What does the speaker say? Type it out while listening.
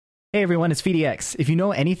Hey everyone, it's PhiDX. If you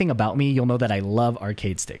know anything about me, you'll know that I love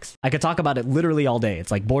arcade sticks. I could talk about it literally all day.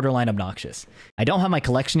 It's like borderline obnoxious. I don't have my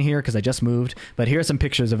collection here because I just moved, but here are some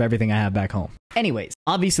pictures of everything I have back home. Anyways,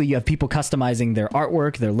 obviously you have people customizing their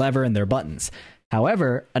artwork, their lever, and their buttons.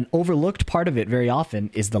 However, an overlooked part of it very often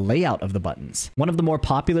is the layout of the buttons. One of the more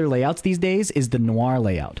popular layouts these days is the Noir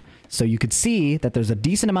layout. So you could see that there's a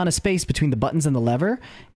decent amount of space between the buttons and the lever,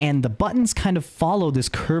 and the buttons kind of follow this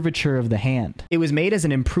curvature of the hand. It was made as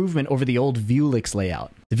an improvement over the old Vewlix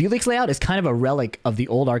layout. The Vewlix layout is kind of a relic of the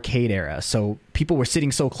old arcade era, so people were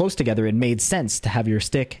sitting so close together it made sense to have your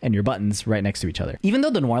stick and your buttons right next to each other. Even though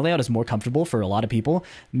the Noir layout is more comfortable for a lot of people,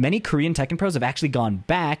 many Korean Tekken pros have actually gone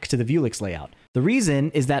back to the Vewlix layout. The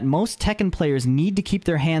reason is that most Tekken players need to keep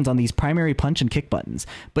their hands on these primary punch and kick buttons,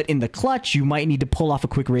 but in the clutch you might need to pull off a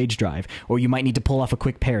quick rage drive, or you might need to pull off a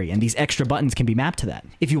quick parry, and these extra buttons can be mapped to that.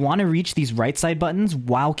 If you want to reach these right side buttons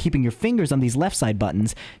while keeping your fingers on these left side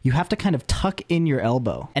buttons, you have to kind of tuck in your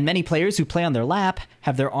elbow. And many players who play on their lap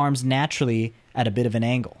have their arms naturally at a bit of an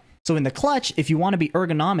angle. So in the clutch, if you want to be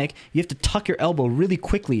ergonomic, you have to tuck your elbow really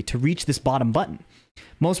quickly to reach this bottom button.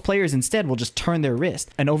 Most players instead will just turn their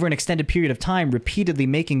wrist, and over an extended period of time, repeatedly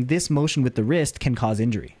making this motion with the wrist can cause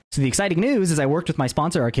injury. So the exciting news is I worked with my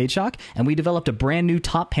sponsor Arcade Shock, and we developed a brand new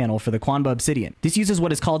top panel for the Quanba Obsidian. This uses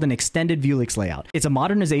what is called an extended Vewlix layout. It's a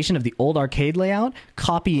modernization of the old arcade layout,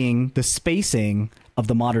 copying the spacing of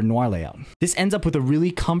the modern Noir layout. This ends up with a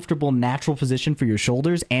really comfortable, natural position for your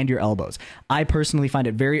shoulders and your elbows. I personally find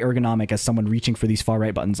it very ergonomic as someone reaching for these far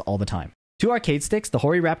right buttons all the time. Two arcade sticks, the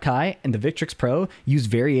Hori Rap Kai and the Victrix Pro, use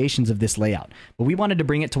variations of this layout, but we wanted to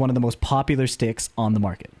bring it to one of the most popular sticks on the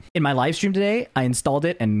market. In my live stream today, I installed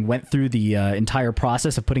it and went through the entire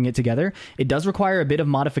process of putting it together. It does require a bit of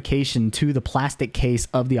modification to the plastic case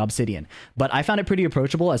of the Obsidian, but I found it pretty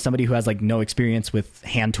approachable as somebody who has like no experience with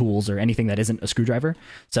hand tools or anything that isn't a screwdriver.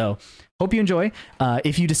 So hope you enjoy.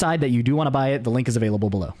 If you decide that you do want to buy it, the link is available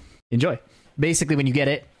below. Enjoy. Basically, when you get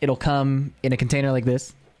it, it'll come in a container like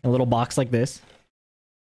this. A little box like this.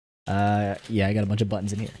 Yeah, I got a bunch of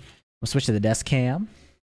buttons in here. We'll switch to the desk cam.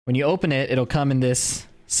 When you open it, it'll come in this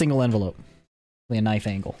single envelope. A knife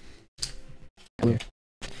angle. So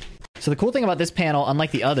the cool thing about this panel, unlike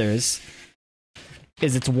the others,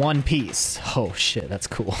 is it's one piece. Oh shit, that's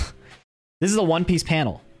cool. This is a one-piece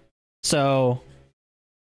panel. So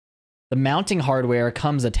the mounting hardware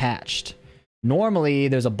comes attached. Normally,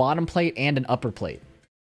 there's a bottom plate and an upper plate.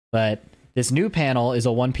 But this new panel is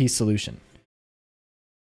a one-piece solution.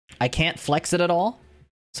 I can't flex it at all,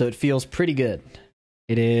 so it feels pretty good.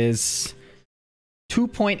 It is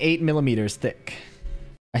 2.8 millimeters thick.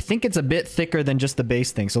 I think it's a bit thicker than just the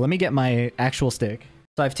base thing, so let me get my actual stick.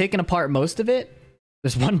 So I've taken apart most of it.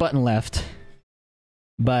 There's one button left,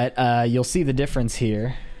 but you'll see the difference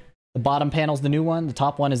here. The bottom panel's the new one, the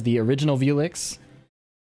top one is the original Vewlix,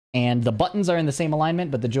 and the buttons are in the same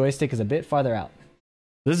alignment, but the joystick is a bit farther out.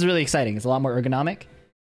 This is really exciting. It's a lot more ergonomic.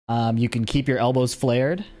 You can keep your elbows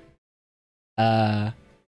flared, for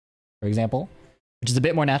example, which is a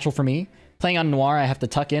bit more natural for me. Playing on Noir, I have to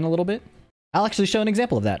tuck in a little bit. I'll actually show an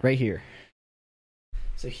example of that right here.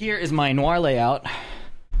 So here is my Noir layout.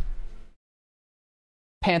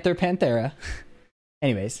 Panthera.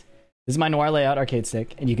 Anyways, this is my Noir layout arcade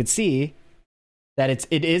stick, and you can see that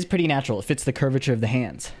it is pretty natural. It fits the curvature of the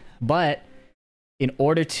hands. But in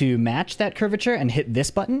order to match that curvature and hit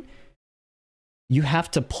this button, you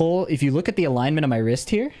have to pull. If you look at the alignment of my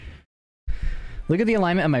wrist here, look at the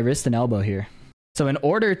alignment of my wrist and elbow here. So in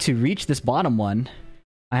order to reach this bottom one,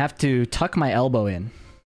 I have to tuck my elbow in.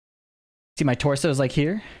 See, my torso is like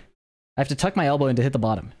here. I have to tuck my elbow in to hit the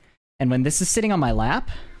bottom. And when this is sitting on my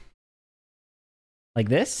lap, like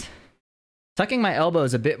this, tucking my elbow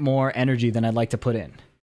is a bit more energy than I'd like to put in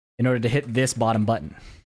order to hit this bottom button.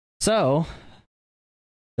 So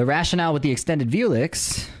the rationale with the extended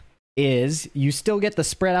Vewlix is you still get the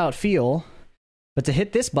spread out feel, but to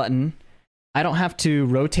hit this button, I don't have to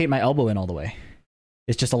rotate my elbow in all the way.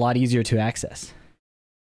 It's just a lot easier to access.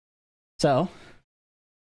 So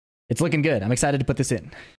it's looking good. I'm excited to put this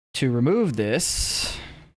in. To remove this,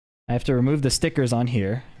 I have to remove the stickers on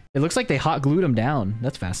here. It looks like they hot glued them down.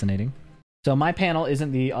 That's fascinating. So my panel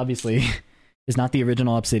isn't obviously, is not the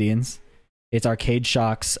original Obsidian's. It's Arcade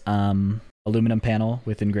Shock's aluminum panel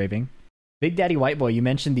with engraving. Big Daddy White Boy, you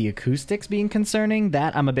mentioned the acoustics being concerning.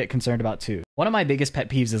 That I'm a bit concerned about too. One of my biggest pet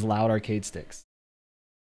peeves is loud arcade sticks.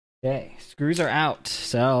 Okay, screws are out.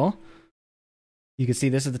 So you can see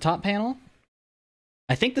this is the top panel.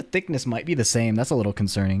 I think the thickness might be the same. That's a little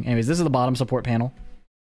concerning. Anyways, this is the bottom support panel.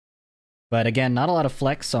 But again, not a lot of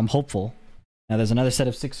flex, so I'm hopeful. Now there's another set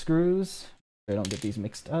of 6 screws. I don't get these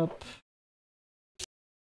mixed up.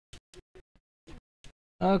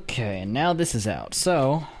 Okay, now this is out.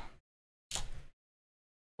 So, in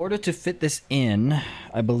order to fit this in,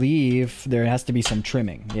 I believe there has to be some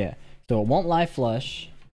trimming. Yeah. So it won't lie flush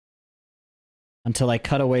until I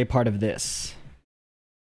cut away part of this.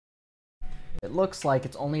 It looks like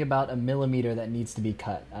it's only about 1 millimeter that needs to be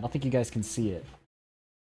cut. I don't think you guys can see it.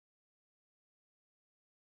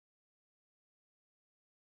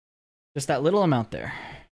 Just that little amount there.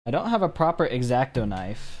 I don't have a proper X-Acto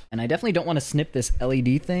knife, and I definitely don't want to snip this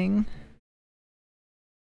LED thing.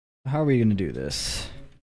 How are we going to do this?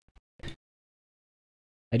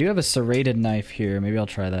 I do have a serrated knife here. Maybe I'll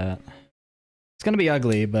try that. It's going to be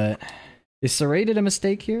ugly, but is serrated a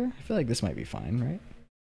mistake here? I feel like this might be fine, right?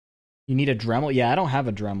 You need a Dremel? Yeah, I don't have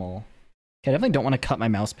a Dremel. Okay, I definitely don't want to cut my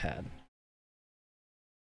mouse pad.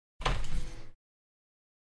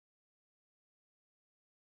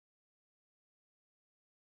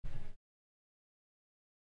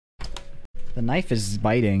 The knife is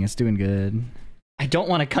biting. It's doing good. I don't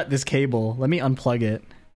want to cut this cable. Let me unplug it.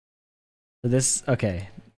 So this... Okay.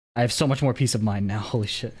 I have so much more peace of mind now. Holy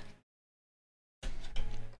shit.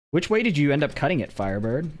 Which way did you end up cutting it,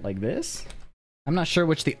 Firebird? Like this? I'm not sure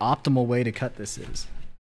which the optimal way to cut this is.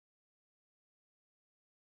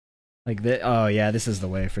 Like this? Oh yeah, this is the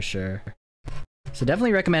way for sure. So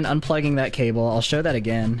definitely recommend unplugging that cable. I'll show that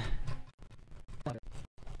again.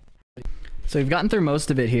 So we've gotten through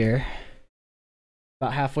most of it here.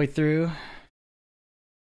 About halfway through.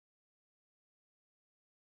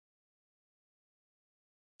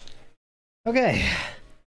 Okay.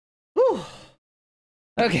 Whew.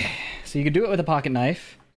 Okay, so you could do it with a pocket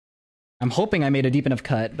knife. I'm hoping I made a deep enough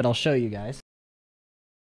cut, but I'll show you guys.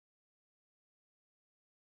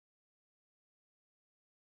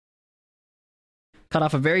 Cut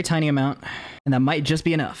off a very tiny amount, and that might just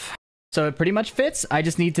be enough. So it pretty much fits. I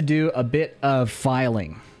just need to do a bit of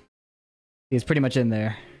filing. It's pretty much in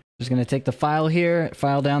there. Just gonna take the file here,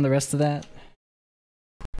 file down the rest of that.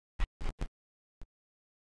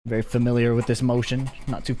 Very familiar with this motion,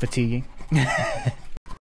 not too fatiguing.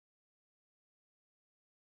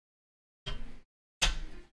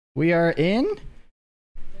 We are in?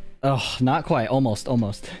 Oh, not quite. Almost,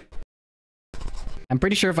 almost. I'm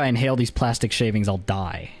pretty sure if I inhale these plastic shavings, I'll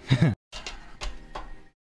die.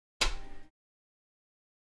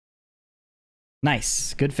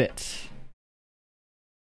 Nice. Good fit.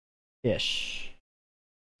 Ish.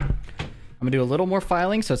 I'm gonna do a little more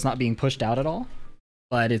filing so it's not being pushed out at all.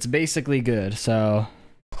 But it's basically good, so...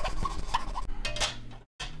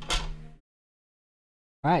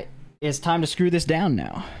 Alright. It's time to screw this down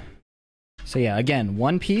now. So yeah, again,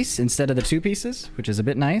 one piece instead of the two pieces, which is a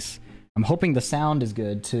bit nice. I'm hoping the sound is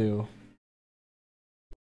good too.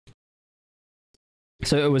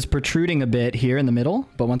 So it was protruding a bit here in the middle,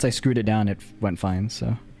 but once I screwed it down, it went fine,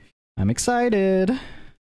 so... I'm excited!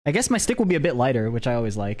 I guess my stick will be a bit lighter, which I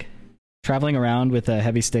always like. Traveling around with a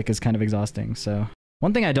heavy stick is kind of exhausting, so...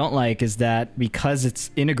 One thing I don't like is that because it's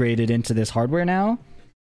integrated into this hardware now,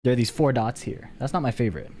 there are these 4 dots here. That's not my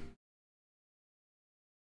favorite.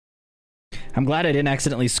 I'm glad I didn't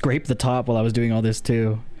accidentally scrape the top while I was doing all this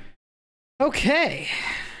too. Okay,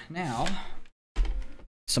 now,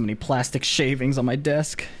 so many plastic shavings on my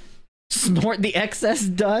desk. Snort the excess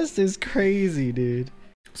dust is crazy, dude.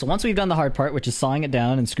 So once we've done the hard part, which is sawing it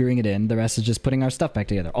down and screwing it in, the rest is just putting our stuff back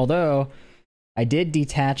together. Although, I did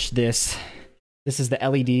detach this. This is the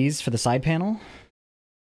LEDs for the side panel.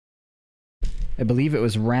 I believe it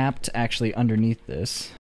was wrapped actually underneath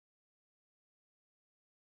this.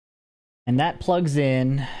 And that plugs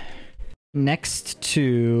in next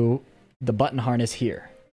to the button harness here.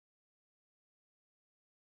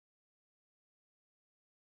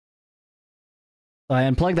 So I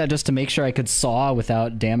unplugged that just to make sure I could saw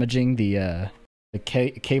without damaging the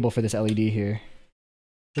cable for this LED here.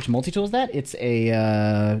 Which multi-tool is that? It's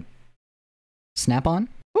a snap-on.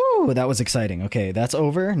 Ooh, that was exciting. Okay, that's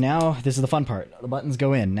over. Now this is the fun part. The buttons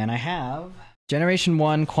go in, and I have Generation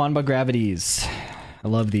 1 Quanba Gravities. I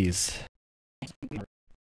love these.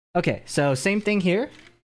 Okay, so same thing here.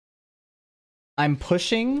 I'm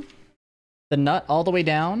pushing the nut all the way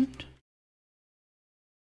down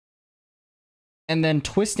and then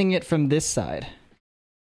twisting it from this side.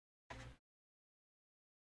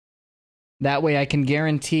 That way I can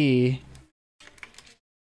guarantee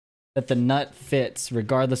that the nut fits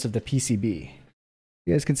regardless of the PCB.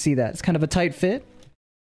 You guys can see that. It's kind of a tight fit.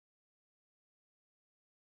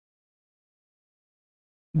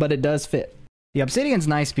 But it does fit. The Obsidian's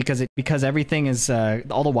nice because everything is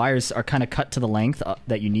all the wires are kind of cut to the length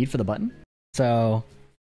that you need for the button. So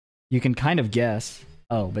you can kind of guess.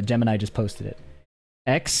 Oh, but Gemini just posted it.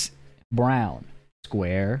 X brown,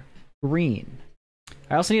 square green.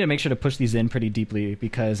 I also need to make sure to push these in pretty deeply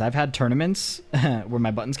because I've had tournaments where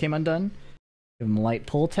my buttons came undone. Give them a light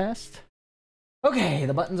pull test. Okay,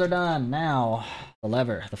 the buttons are done. Now, the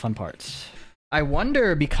lever, the fun parts. I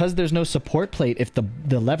wonder, because there's no support plate, if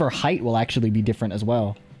the lever height will actually be different as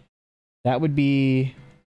well. That would be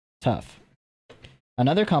tough.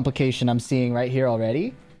 Another complication I'm seeing right here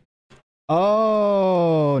already.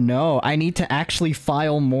 Oh, no. I need to actually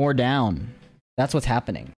file more down. That's what's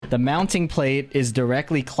happening. The mounting plate is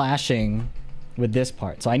directly clashing with this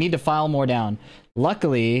part. So I need to file more down.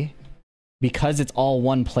 Luckily, because it's all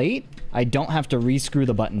one plate, I don't have to rescrew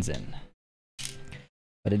the buttons in.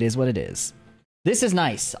 But it is what it is. This is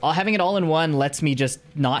nice. Having it all in one lets me just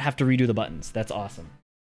not have to redo the buttons. That's awesome.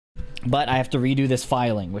 But I have to redo this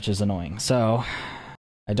filing, which is annoying. So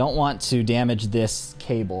I don't want to damage this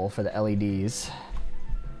cable for the LEDs.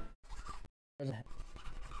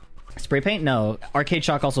 Spray paint? No. Arcade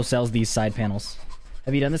Shock also sells these side panels.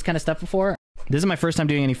 Have you done this kind of stuff before? This is my first time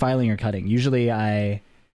doing any filing or cutting. Usually I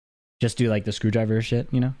just do like the screwdriver shit,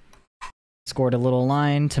 you know? Scored a little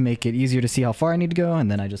line to make it easier to see how far I need to go, and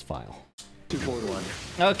then I just file.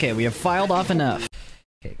 241. Okay, we have filed off enough.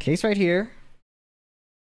 Okay, case right here.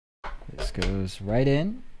 This goes right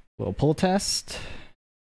in. Little pull test.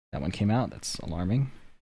 That one came out. That's alarming.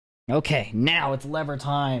 Okay, now it's lever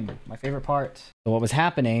time. My favorite part. So what was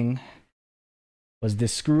happening was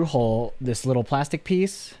this screw hole, this little plastic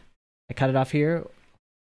piece. I cut it off here.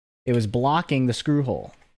 It was blocking the screw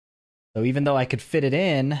hole. So even though I could fit it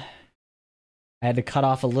in, I had to cut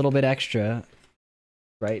off a little bit extra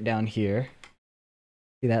right down here.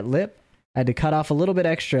 See that lip? I had to cut off a little bit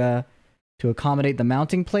extra to accommodate the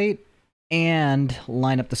mounting plate and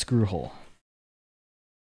line up the screw hole.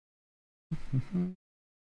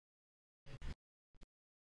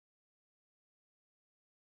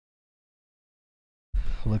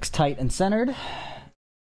 Looks tight and centered.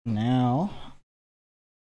 Now,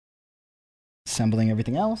 assembling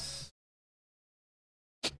everything else.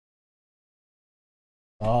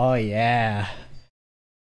 Oh, yeah.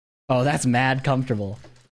 Oh, that's mad comfortable.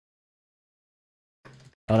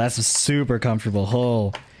 Oh, that's super comfortable.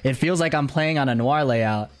 Oh, it feels like I'm playing on a Noir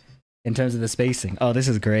layout in terms of the spacing. Oh, this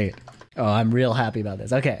is great. Oh, I'm real happy about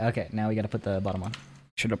this. Okay, now we gotta put the bottom on.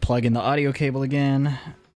 Should have plugged in the audio cable again.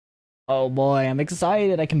 Oh boy, I'm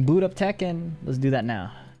excited. I can boot up Tekken. Let's do that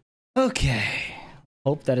now. Okay.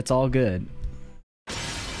 Hope that it's all good.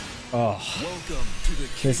 Oh,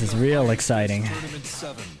 this is real exciting.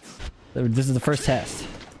 This is the first test.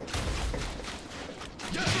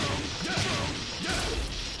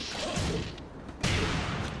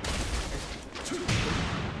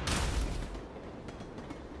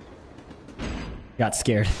 Got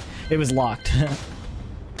scared. It was locked.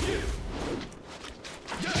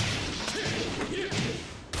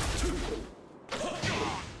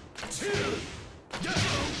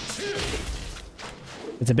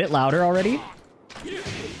 It's a bit louder already,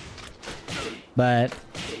 but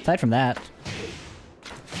aside from that,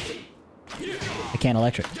 I can't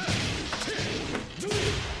electric.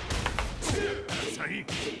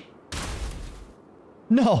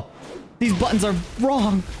 No! These buttons are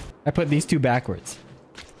wrong! I put these two backwards.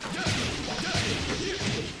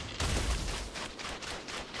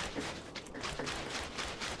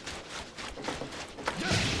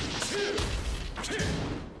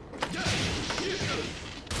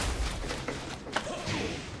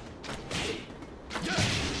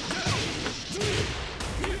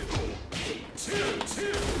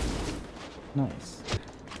 Nice.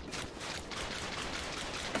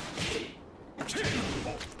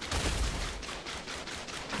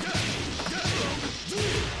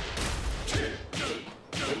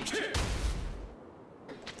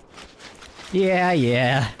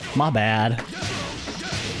 Yeah, my bad.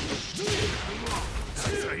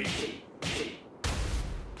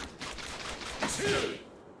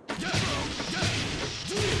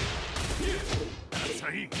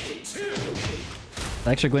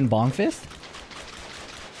 Extra Gwyn Bong Fist?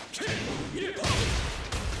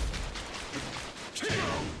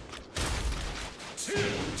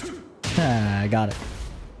 I got it.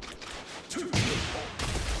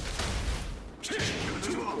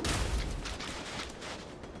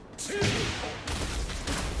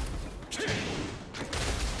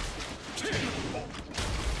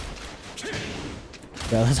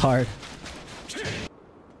 Yeah, that's hard.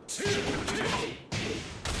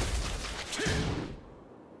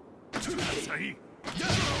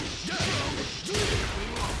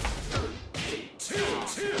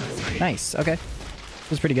 Nice, okay. This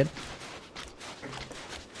was pretty good.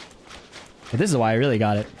 But this is why I really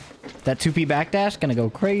got it. That 2P backdash gonna go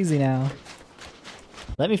crazy now.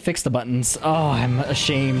 Let me fix the buttons. Oh, I'm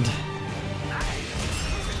ashamed.